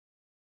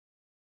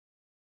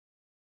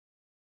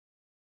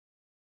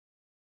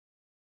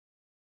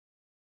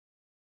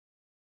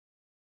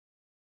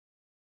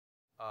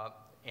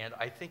And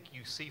I think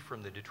you see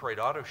from the Detroit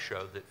Auto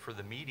Show that for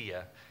the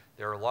media,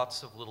 there are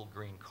lots of little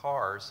green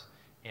cars,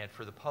 and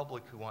for the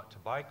public who want to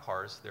buy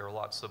cars, there are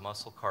lots of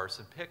muscle cars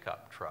and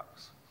pickup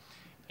trucks.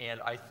 And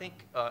I think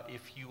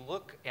if you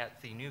look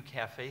at the new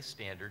CAFE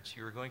standards,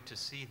 you're going to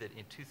see that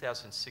in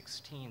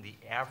 2016, the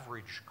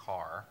average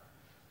car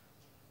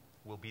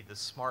will be the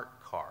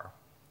smart car,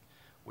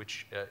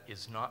 which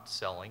is not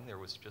selling. There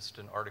was just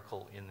an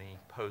article in the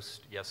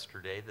Post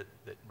yesterday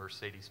that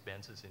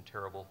Mercedes-Benz is in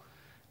terrible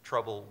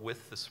trouble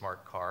with the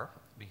smart car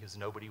because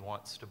nobody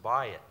wants to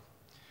buy it.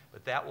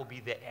 But that will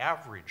be the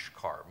average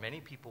car. Many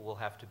people will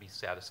have to be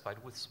satisfied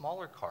with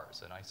smaller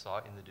cars. And I saw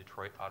in the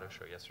Detroit Auto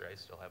Show yesterday, I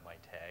still have my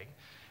tag,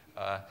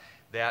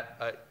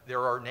 that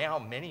there are now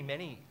many,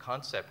 many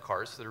concept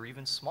cars that are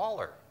even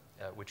smaller,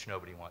 which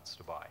nobody wants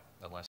to buy unless